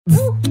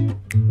Woo.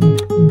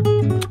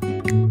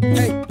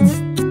 Hey.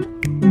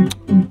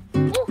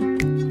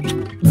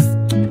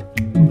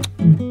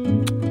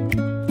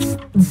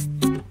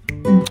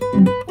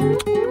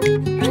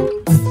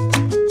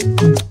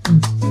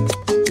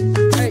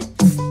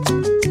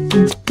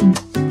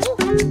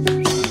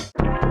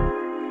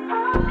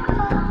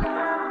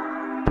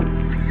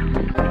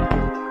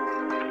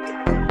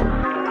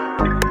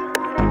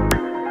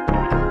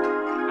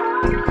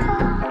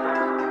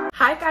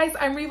 Hi guys,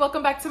 I'm Ree.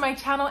 Welcome back to my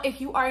channel.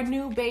 If you are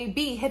new,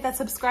 baby, hit that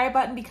subscribe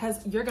button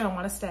because you're gonna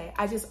want to stay.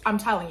 I'm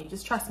telling you,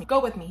 just trust me. Go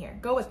with me here.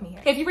 Go with me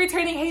here. If you're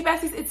returning, hey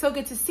besties, it's so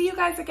good to see you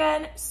guys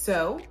again.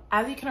 So,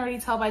 as you can already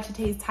tell by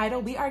today's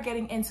title, we are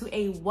getting into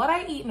a what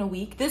I eat in a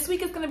week. This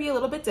week is gonna be a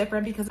little bit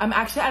different because I'm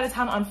actually out of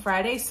town on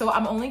Friday, so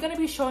I'm only gonna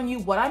be showing you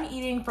what I'm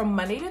eating from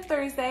Monday to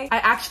Thursday. I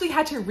actually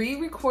had to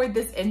re-record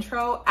this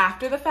intro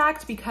after the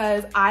fact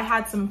because I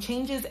had some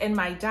changes in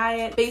my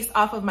diet based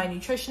off of my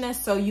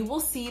nutritionist. So you will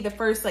see the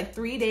first like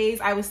 3 days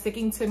I was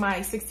sticking to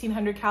my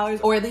 1600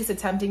 calories, or at least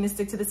attempting to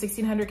stick to the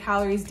 1600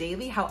 calories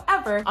daily.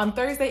 However, on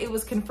Thursday, it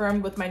was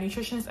confirmed with my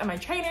nutritionist and my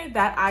trainer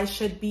that I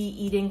should be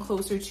eating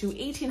closer to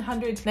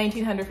 1800 to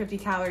 1950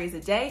 calories a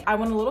day. I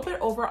went a little bit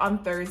over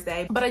on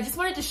Thursday, but I just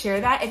wanted to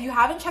share that. If you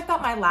haven't checked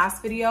out my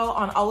last video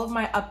on all of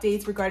my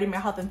updates regarding my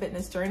health and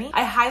fitness journey,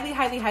 I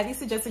highly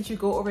suggest that you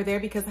go over there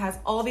because it has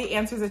all the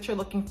answers that you're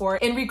looking for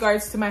in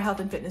regards to my health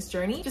and fitness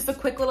journey. Just a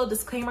quick little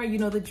disclaimer, you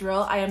know the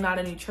drill. I am not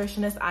a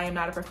nutritionist. I am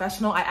not a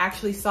professional. I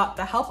actually sought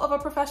the help of a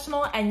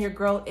professional and your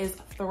girl is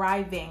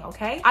thriving,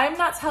 okay? I am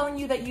not telling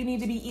you that you need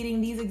to be eating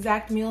these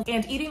exact meals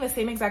and eating the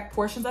same exact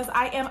portions as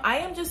I am. I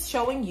am just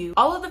showing you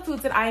all of the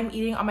foods that I am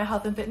eating on my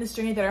health and fitness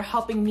journey that are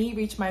helping me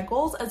reach my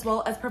goals, as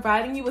well as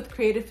providing you with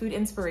creative food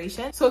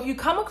inspiration. So if you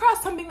come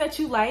across something that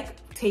you like,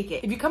 take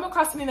it. If you come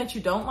across something that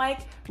you don't like,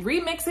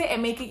 remix it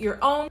and make it your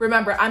own.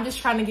 Remember, I'm just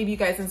trying to give you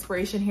guys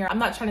inspiration here. I'm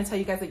not trying to tell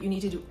you guys that you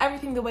need to do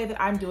everything the way that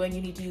I'm doing.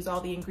 You need to use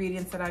all the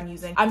ingredients that I'm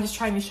using. I'm just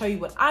trying to show you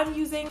what I'm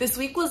using. This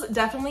week was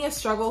definitely a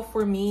struggle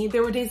for me.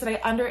 There were days that I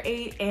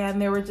underate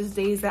and there were just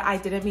days that I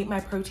didn't meet my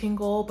protein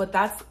goal, but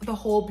that's the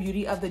whole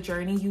beauty of the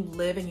journey. You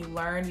live and you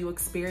learn, you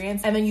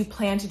experience, and then you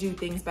plan to do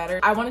things better.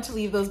 I wanted to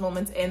leave those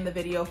moments in the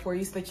video for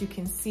you so that you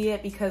can see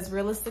it, because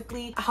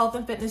realistically, a health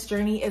and fitness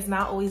journey is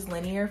not always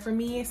linear for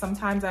me.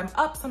 Sometimes I'm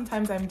up,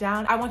 sometimes I'm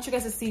down. I want you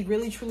guys to see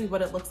really truly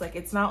what it looks like.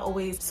 It's not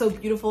always so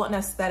beautiful and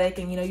aesthetic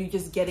and you're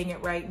just getting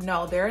it right.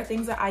 No, there are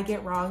things that I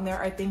get wrong. There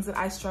are things that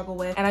I struggle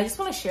with, and I just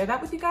want to share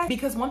that with you guys,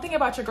 because one thing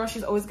about your girl,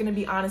 she's always going to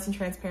be honest and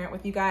transparent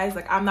with you guys.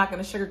 Like, I'm not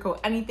going to sugarcoat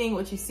anything.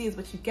 What you see is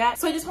what you get.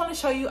 So I just want to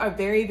show you a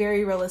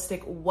very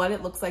realistic what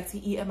it looks like to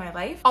eat in my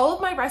life. All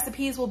of my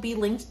recipes will be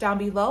linked down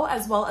below,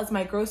 as well as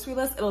my grocery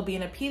list. It'll be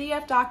in a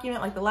PDF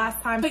document like the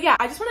last time. But yeah,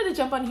 I just wanted to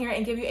jump on here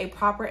and give you a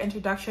proper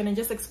introduction and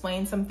just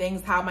explain some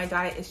things, how my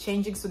diet is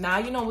changing. So now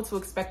you know what to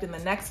expect in the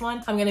next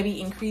one. I'm going to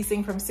be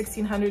increasing from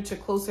 1600 to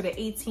closer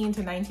to 18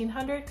 to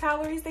 1900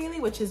 calories daily,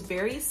 which is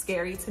very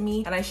scary to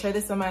me. And I shared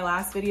this in my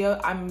last video.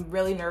 I'm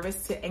really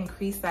nervous to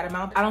increase that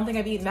amount. I don't think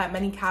I've eaten that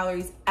many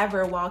calories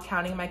ever while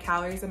counting my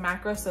calories and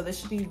macros. So this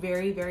should be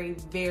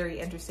very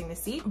interesting to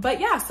see. But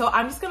yeah, so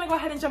I'm just going to go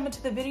ahead and jump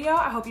into the video.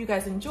 I hope you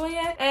guys enjoy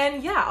it.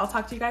 And yeah, I'll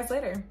talk to you guys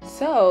later.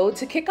 So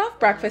to kick off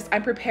breakfast,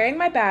 I'm preparing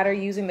my batter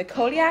using the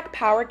Kodiak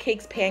Power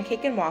Cakes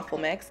pancake and waffle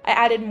mix. I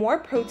added more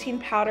protein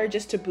powder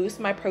just to boost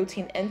my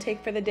protein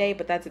intake for the day,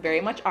 but that's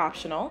very much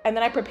optional. And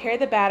then I prepare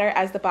the batter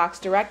as the box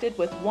directed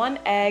with 1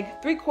 egg,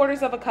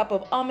 3/4 of a cup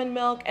of almond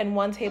milk, and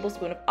 1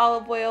 tablespoon of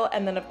olive oil.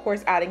 And then of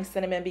course adding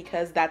cinnamon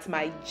because that's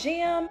my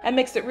jam. I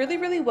mixed it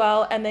really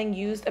well and then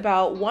used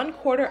about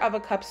 1/4 of a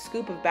cup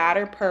scoop of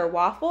batter per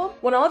waffle.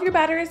 When all of your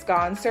batter is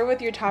gone, serve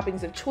with your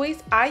toppings of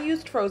choice. I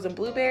used frozen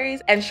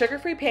blueberries and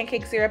sugar-free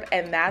pancake syrup,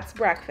 and that's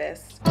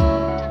breakfast.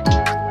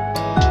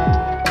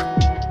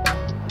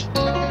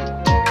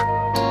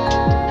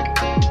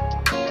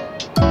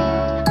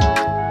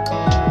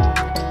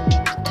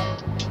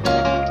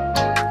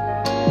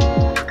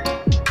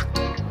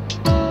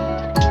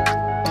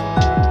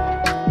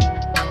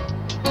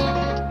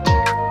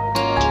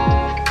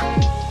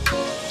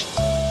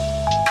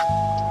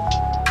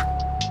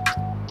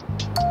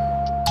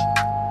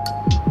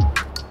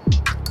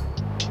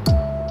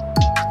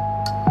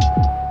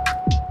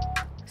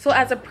 So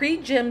as a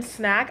pre-gym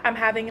snack, I'm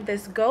having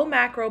this Go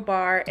Macro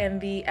bar in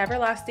the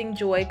Everlasting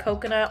Joy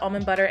coconut,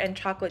 almond butter, and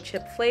chocolate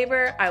chip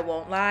flavor. I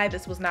won't lie,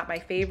 this was not my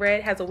favorite.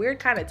 It has a weird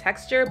kind of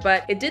texture,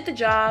 but it did the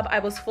job. I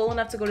was full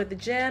enough to go to the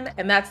gym,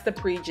 and that's the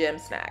pre-gym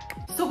snack.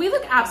 So we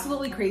look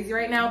absolutely crazy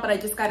right now, but I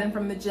just got in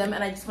from the gym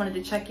and I just wanted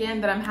to check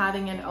in that I'm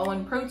having an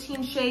Owen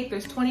protein shake.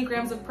 There's 20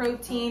 grams of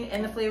protein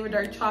in the flavor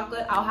dark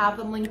chocolate. I'll have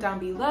them linked down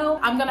below.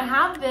 I'm gonna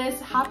have this,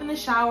 hop in the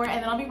shower,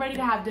 and then I'll be ready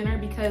to have dinner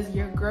because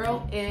your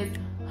girl is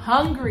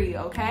hungry,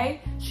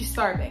 okay? She's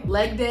starving.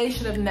 Leg day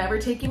should have never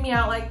taken me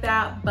out like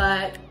that,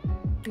 but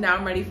now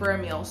I'm ready for a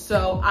meal.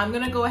 So I'm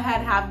gonna go ahead,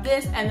 have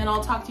this, and then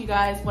I'll talk to you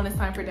guys when it's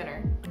time for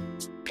dinner.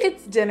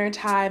 It's dinner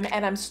time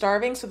and I'm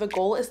starving, so the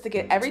goal is to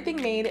get everything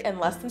made in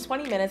less than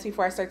 20 minutes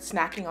before I start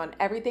snacking on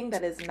everything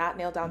that is not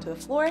nailed down to the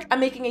floor. I'm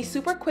making a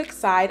super quick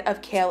side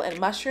of kale and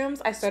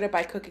mushrooms. I started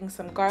by cooking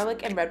some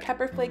garlic and red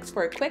pepper flakes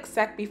for a quick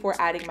sec before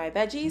adding my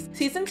veggies.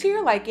 Season to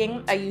your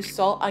liking, I use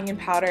salt, onion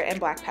powder, and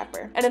black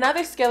pepper. In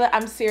another skillet,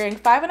 I'm searing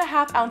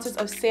 5.5 ounces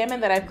of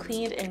salmon that I've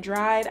cleaned and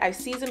dried. I've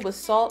seasoned with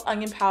salt,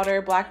 onion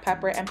powder, black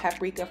pepper, and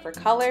paprika for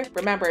color.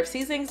 Remember, if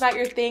seasoning's not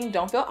your thing,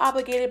 don't feel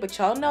obligated, but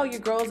y'all know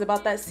your girl is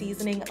about that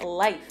seasoning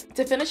life.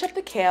 To finish up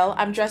the kale,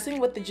 I'm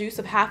dressing with the juice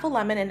of half a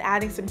lemon and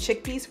adding some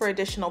chickpeas for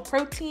additional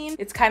protein.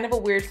 It's kind of a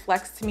weird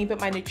flex to me, but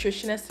my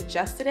nutritionist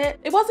suggested it.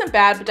 It wasn't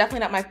bad, but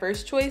definitely not my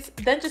first choice.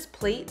 Then just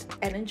plate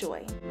and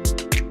enjoy.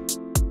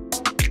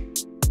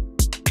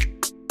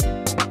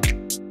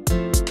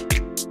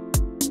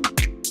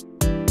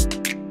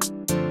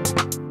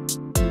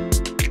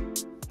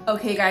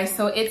 Okay guys,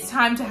 so it's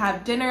time to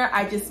have dinner.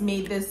 I just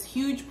made this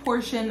huge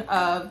portion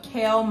of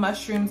kale,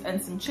 mushrooms,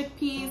 and some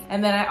chickpeas.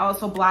 And then I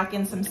also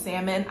blackened some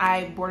salmon.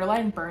 I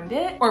borderline burned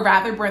it, or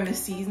rather burned the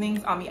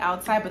seasonings on the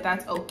outside, but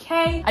that's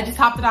okay. I just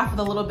topped it off with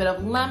a little bit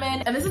of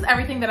lemon. And this is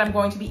everything that I'm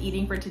going to be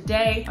eating for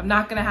today. I'm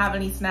not gonna have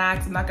any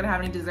snacks. I'm not gonna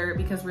have any dessert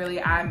because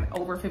really I'm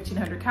over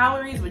 1,500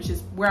 calories, which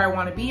is where I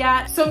wanna be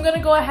at. So I'm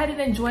gonna go ahead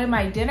and enjoy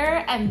my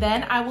dinner, and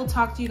then I will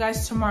talk to you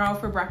guys tomorrow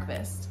for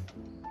breakfast.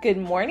 Good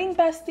morning,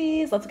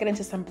 besties. Let's get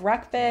into some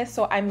breakfast.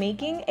 So I'm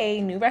making a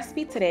new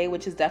recipe today,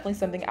 which is definitely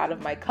something out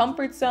of my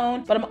comfort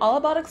zone, but I'm all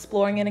about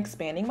exploring and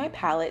expanding my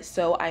palate.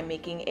 So I'm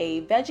making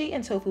a veggie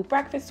and tofu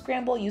breakfast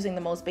scramble using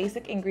the most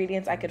basic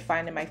ingredients I could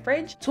find in my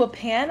fridge. To a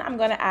pan, I'm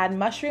gonna add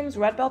mushrooms,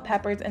 red bell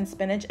peppers, and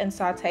spinach and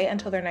saute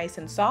until they're nice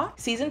and soft.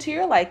 Season to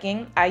your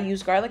liking. I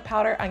use garlic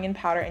powder, onion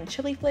powder, and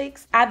chili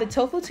flakes. Add the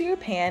tofu to your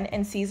pan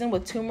and season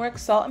with turmeric,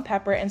 salt, and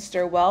pepper and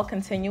stir well,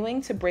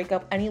 continuing to break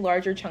up any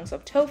larger chunks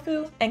of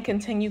tofu and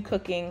continue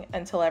cooking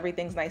until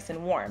everything's nice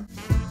and warm.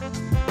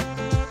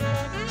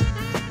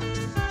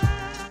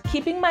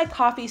 Keeping my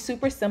coffee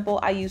super simple,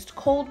 I used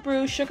cold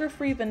brew,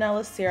 sugar-free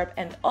vanilla syrup,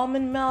 and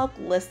almond milk.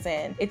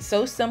 Listen, it's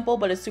so simple,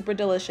 but it's super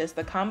delicious.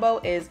 The combo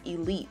is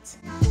elite.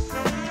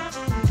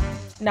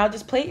 Now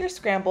just plate your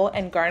scramble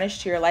and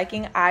garnish to your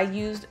liking. I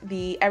used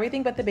the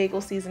everything but the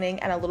bagel seasoning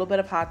and a little bit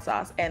of hot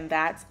sauce, and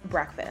that's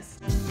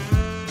breakfast.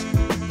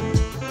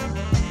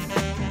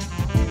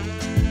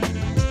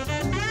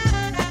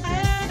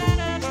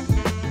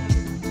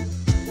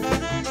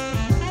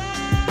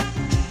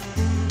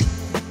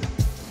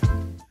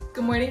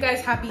 Good morning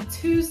guys, happy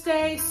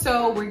Tuesday.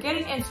 So we're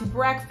getting into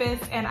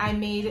breakfast and I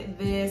made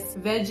this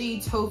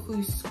veggie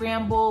tofu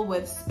scramble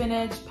with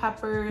spinach,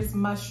 peppers,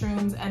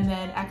 mushrooms, and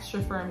then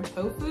extra firm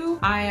tofu.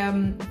 I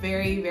am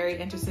very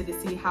interested to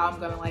see how I'm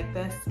gonna like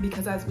this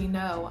because as we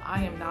know,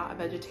 I am not a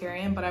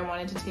vegetarian, but I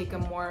wanted to take a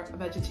more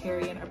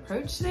vegetarian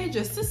approach today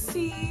just to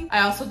see.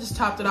 I also just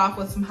topped it off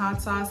with some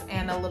hot sauce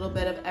and a little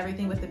bit of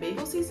everything with the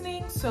bagel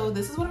seasoning. So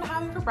this is what I'm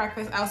having for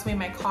breakfast. I also made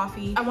my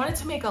coffee. I wanted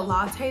to make a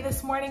latte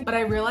this morning, but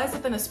I realized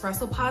that the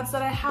Nespresso pods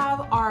that I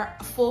have are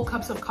full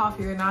cups of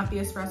coffee, they're not the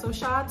espresso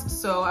shots.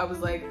 So I was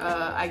like,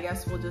 I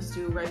guess we'll just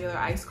do regular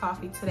iced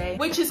coffee today,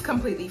 which is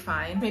completely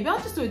fine. Maybe I'll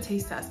just do a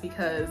taste test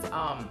because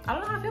I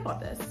don't know how I feel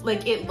about this.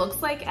 Like it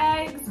looks like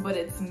eggs, but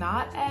it's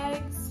not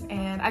eggs.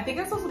 And I think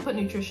I'm supposed to put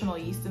nutritional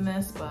yeast in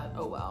this, but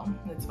oh well,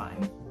 it's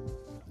fine.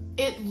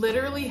 It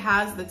literally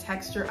has the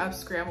texture of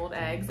scrambled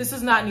eggs. This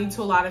is not new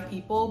to a lot of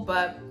people,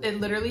 but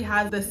it literally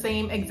has the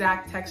same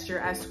exact texture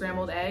as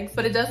scrambled eggs,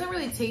 but it doesn't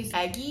really taste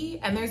eggy.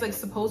 And there's like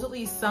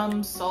supposedly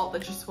some salt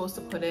that you're supposed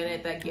to put in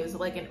it that gives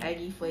it like an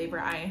eggy flavor.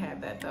 I ain't had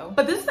that though.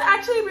 But this is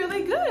actually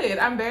really good.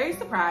 I'm very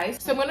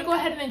surprised. So I'm gonna go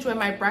ahead and enjoy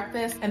my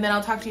breakfast and then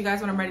I'll talk to you guys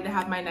when I'm ready to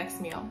have my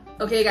next meal.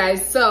 Okay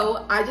guys,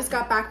 so I just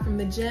got back from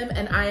the gym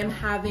and I am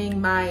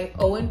having my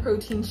Owen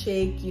protein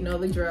shake, you know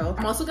the drill.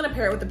 I'm also gonna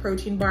pair it with the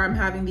protein bar. I'm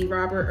having the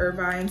Robert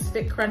Irvine's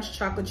Fit Crunch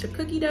chocolate chip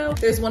cookie dough.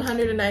 There's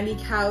 190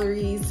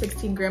 calories,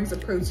 16 grams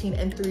of protein,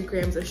 and 3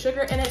 grams of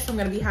sugar in it. So I'm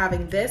gonna be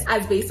having this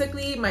as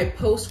basically my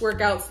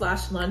post-workout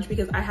 / lunch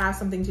because I have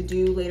something to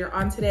do later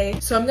on today.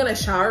 So I'm gonna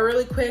shower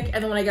really quick,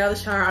 and then when I get out of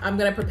the shower, I'm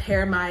gonna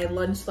prepare my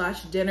lunch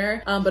 /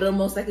 dinner, but it'll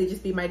most likely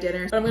just be my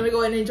dinner. But I'm gonna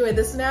go ahead and enjoy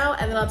this now,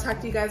 and then I'll talk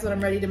to you guys when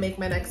I'm ready to make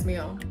my next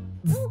meal.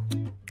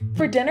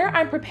 For dinner,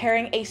 I'm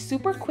preparing a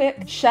super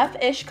quick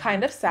chef-ish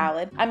kind of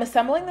salad. I'm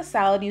assembling the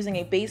salad using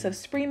a base of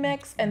spree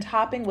mix and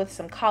topping with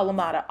some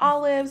Kalamata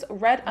olives,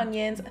 red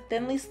onions,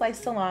 thinly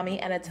sliced salami,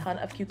 and a ton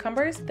of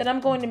cucumbers. Then I'm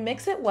going to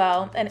mix it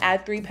well and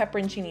add 3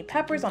 pepperoncini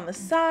peppers on the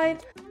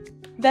side.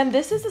 Then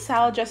this is the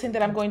salad dressing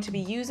that I'm going to be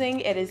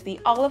using. It is the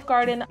Olive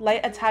Garden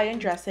light Italian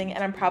dressing,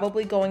 and I'm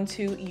probably going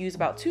to use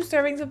about 2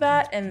 servings of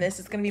that, and this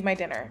is gonna be my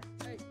dinner.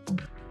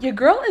 Your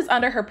girl is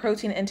under her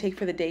protein intake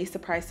for the day,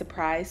 surprise,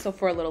 surprise. So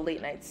for a little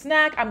late night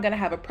snack, I'm gonna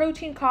have a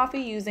protein coffee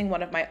using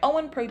one of my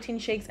Owen protein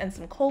shakes and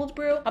some cold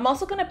brew. I'm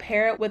also gonna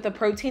pair it with a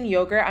protein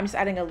yogurt. I'm just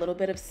adding a little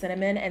bit of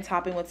cinnamon and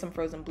topping with some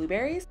frozen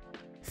blueberries.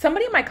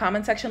 Somebody in my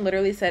comment section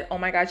literally said, oh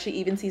my God, she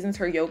even seasons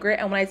her yogurt.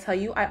 And when I tell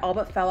you, I all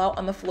but fell out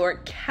on the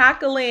floor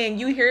cackling.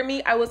 You hear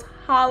me? I was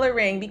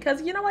hollering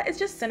because you know what? It's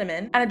just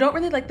cinnamon. And I don't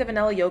really like the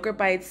vanilla yogurt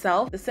by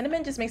itself. The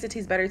cinnamon just makes it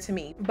taste better to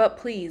me. But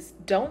please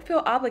don't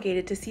feel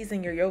obligated to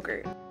season your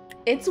yogurt.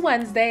 It's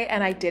Wednesday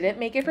and I didn't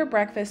make it for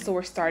breakfast, so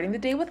we're starting the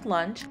day with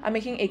lunch. I'm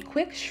making a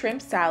quick shrimp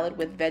salad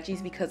with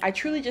veggies because I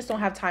truly just don't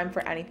have time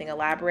for anything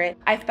elaborate.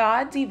 I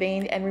thawed,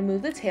 deveined, and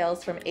removed the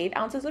tails from 8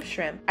 ounces of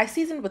shrimp. I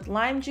seasoned with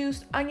lime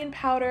juice, onion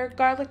powder,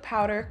 garlic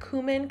powder,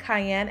 cumin,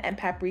 cayenne, and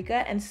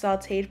paprika and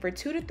sauteed for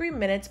 2 to 3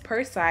 minutes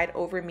per side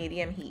over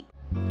medium heat.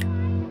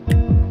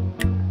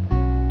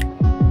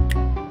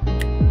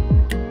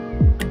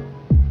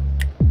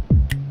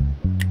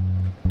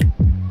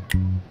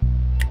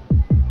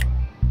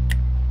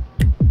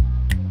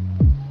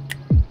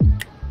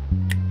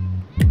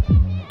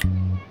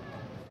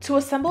 To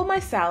assemble my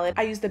salad,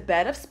 I used a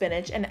bed of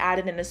spinach and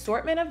added an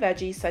assortment of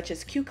veggies such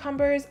as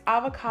cucumbers,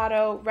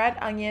 avocado, red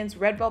onions,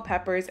 red bell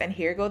peppers, and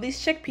here go these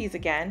chickpeas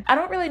again. I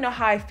don't really know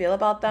how I feel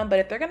about them, but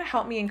if they're gonna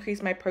help me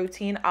increase my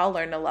protein, I'll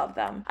learn to love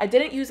them. I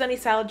didn't use any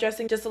salad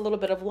dressing, just a little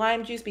bit of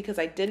lime juice because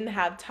I didn't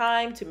have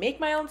time to make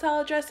my own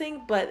salad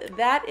dressing, but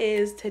that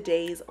is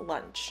today's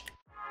lunch.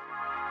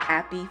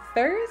 Happy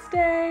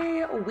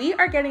Thursday! We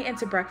are getting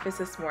into breakfast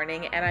this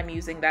morning and I'm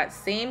using that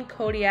same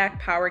Kodiak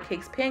Power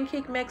Cakes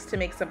pancake mix to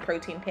make some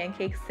protein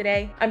pancakes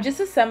today. I'm just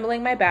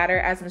assembling my batter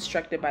as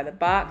instructed by the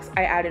box.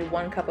 I added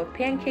 1 cup of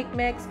pancake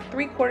mix,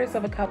 3/4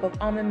 of a cup of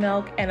almond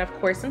milk, and of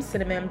course some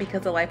cinnamon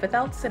because a life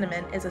without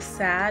cinnamon is a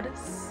sad,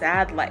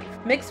 sad life.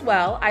 Mix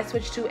well, I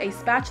switch to a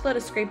spatula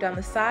to scrape down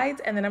the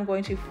sides and then I'm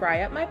going to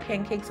fry up my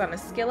pancakes on a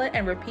skillet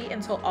and repeat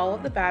until all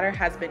of the batter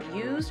has been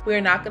used. We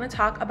are not going to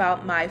talk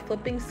about my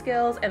flipping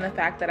skills and the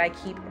fact that I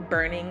keep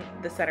burning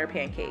the center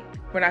pancake.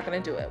 We're not gonna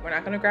do it. We're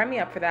not gonna grind me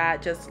up for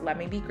that. Just let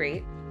me be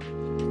great.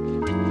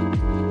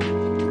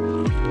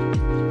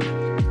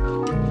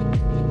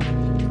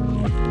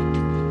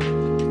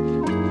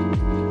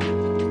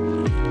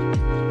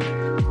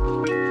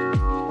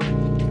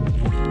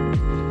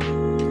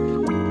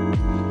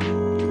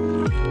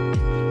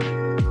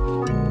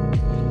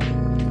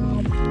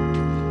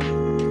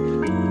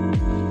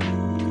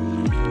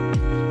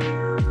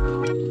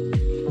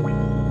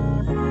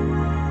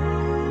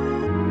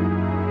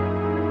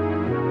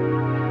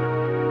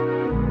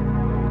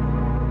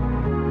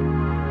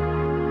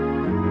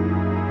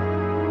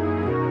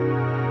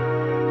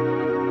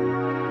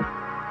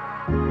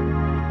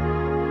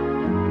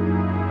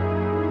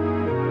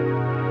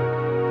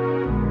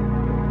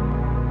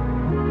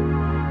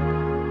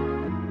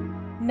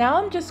 Now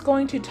I'm just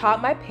going to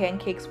top my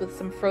pancakes with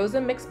some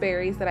frozen mixed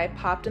berries that I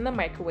popped in the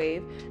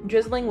microwave,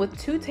 drizzling with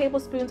 2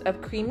 tablespoons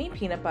of creamy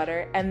peanut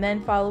butter, and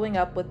then following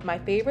up with my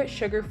favorite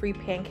sugar-free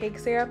pancake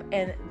syrup,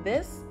 and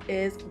this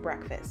is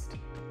breakfast.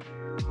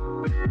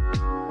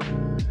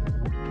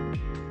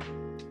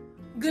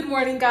 Good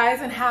morning,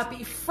 guys, and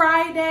happy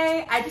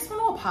Friday. I just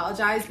want to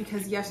apologize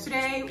because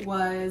yesterday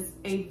was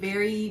a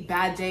very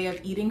bad day of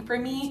eating for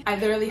me. I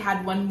literally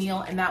had 1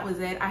 meal and that was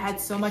it. I had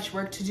so much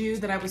work to do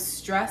that I was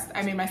stressed.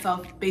 I made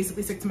myself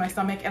basically sick to my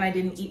stomach and I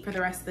didn't eat for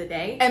the rest of the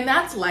day. And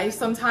that's life.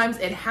 Sometimes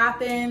it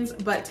happens,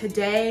 but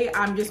today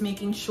I'm just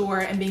making sure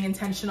and being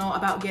intentional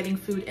about getting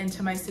food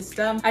into my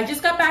system. I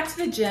just got back to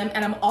the gym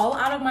and I'm all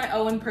out of my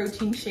OWYN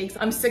protein shakes.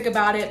 I'm sick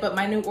about it, but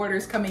my new order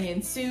is coming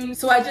in soon.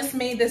 So I just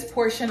made this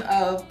portion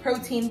of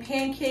protein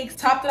pancakes,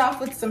 topped it off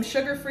with some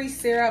sugar-free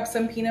syrup,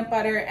 some peanut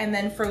butter, and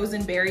then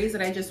frozen berries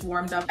that I just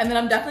warmed up. And then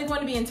I'm definitely going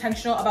to be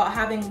intentional about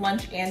having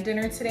lunch and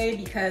dinner today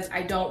because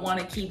I don't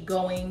want to keep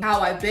going how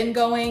I've been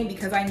going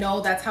because I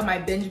know that's how my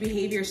binge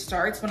behavior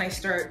starts when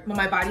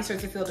my body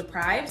starts to feel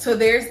deprived. So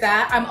there's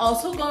that. I'm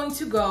also going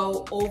to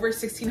go over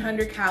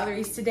 1,600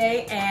 calories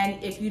today.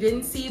 And if you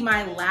didn't see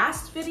my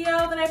last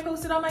video that I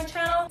posted on my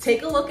channel,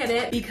 take a look at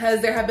it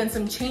because there have been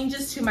some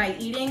changes to my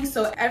eating.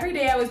 So every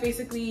day I was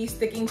basically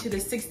sticking to the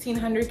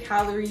 1,600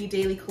 calorie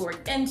daily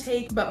caloric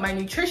intake, but my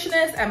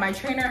nutritionist and my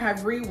trainer have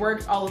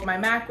reworked all of my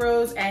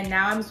macros and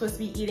now I'm supposed to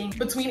be eating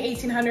between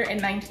 1,800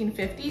 and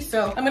 1,950.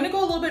 So I'm gonna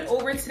go a little bit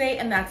over today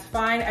and that's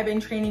fine. I've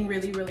been training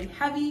really, really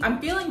heavy. I'm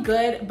feeling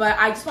good, but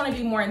I just wanna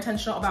be more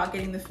intentional about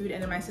getting the food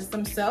into my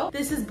system. So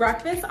this is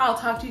breakfast. I'll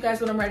talk to you guys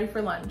when I'm ready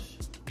for lunch.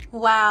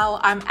 Wow,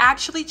 I'm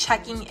actually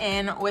checking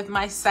in with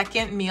my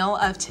second meal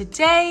of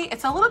today.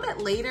 It's a little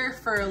bit later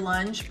for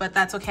lunch, but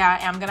that's okay. I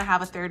am gonna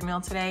have a third meal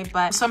today.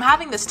 So I'm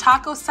having this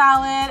taco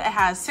salad. It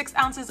has 6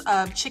 ounces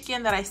of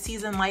chicken that I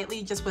season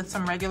lightly just with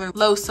some regular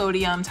low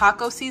sodium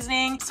taco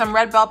seasoning, some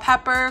red bell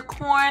pepper,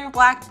 corn,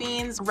 black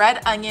beans,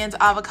 red onions,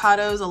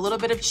 avocados, a little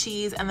bit of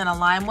cheese, and then a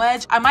lime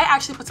wedge. I might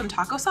actually put some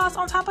taco sauce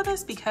on top of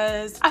this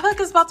because I feel like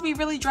it's about to be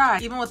really dry,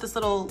 even with this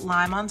little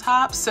lime on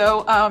top.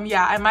 So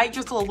yeah, I might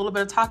drizzle a little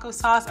bit of taco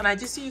sauce. And I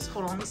just use,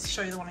 hold on, let me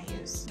show you the one I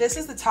use. This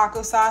is the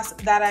taco sauce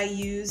that I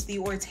use, the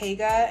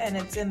Ortega, and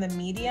it's in the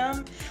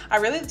medium. I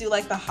really do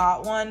like the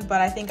hot one, but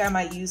I think I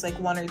might use like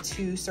 1 or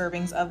 2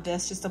 servings of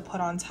this just to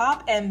put on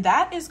top. And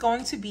that is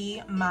going to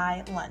be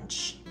my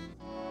lunch.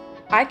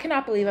 I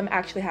cannot believe I'm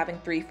actually having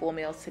 3 full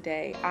meals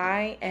today.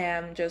 I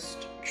am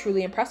just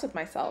truly impressed with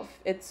myself.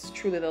 It's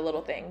truly the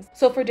little things.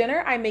 So for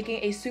dinner, I'm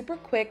making a super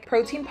quick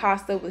protein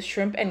pasta with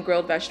shrimp and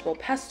grilled vegetable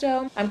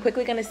pesto. I'm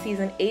quickly gonna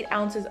season 8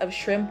 ounces of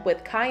shrimp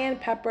with cayenne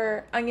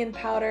pepper, onion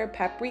powder,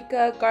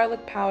 paprika,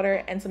 garlic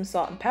powder, and some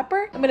salt and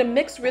pepper. I'm gonna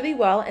mix really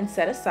well and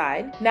set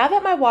aside. Now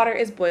that my water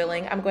is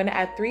boiling, I'm going to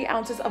add 3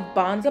 ounces of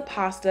bonza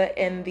pasta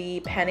in the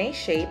penne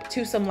shape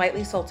to some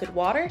lightly salted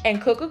water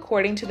and cook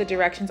according to the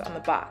directions on the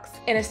box.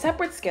 In a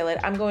separate skillet,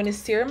 I'm going to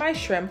sear my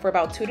shrimp for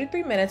about 2 to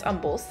 3 minutes on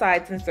both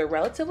sides since they're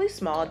relatively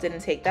small. It didn't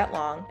take that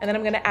long. And then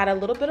I'm gonna add a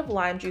little bit of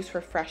lime juice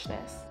for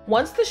freshness.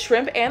 Once the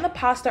shrimp and the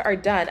pasta are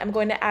done, I'm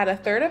going to add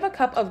 1/3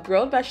 cup of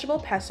grilled vegetable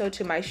pesto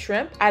to my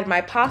shrimp, add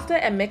my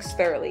pasta and mix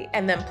thoroughly,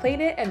 and then plate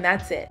it, and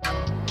that's it.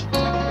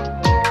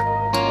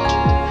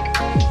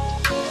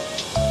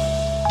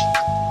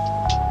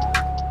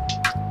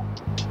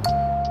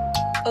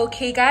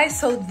 Okay guys,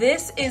 so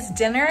this is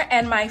dinner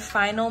and my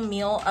final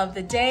meal of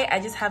the day. I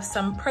just have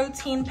some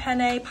protein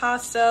penne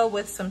pasta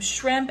with some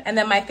shrimp and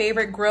then my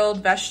favorite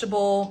grilled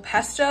vegetable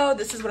pesto.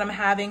 This is what I'm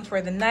having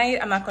for the night.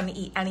 I'm not going to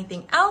eat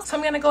anything else. So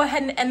I'm going to go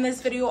ahead and end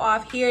this video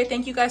off here.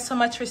 Thank you guys so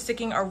much for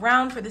sticking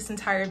around for this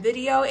entire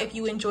video. If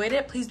you enjoyed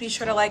it, please be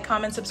sure to like,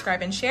 comment,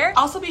 subscribe, and share.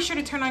 Also be sure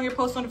to turn on your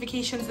post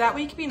notifications. That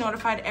way you can be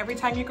notified every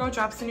time your girl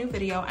drops a new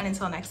video. And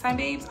until next time,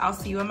 babes, I'll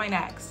see you in my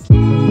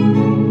next.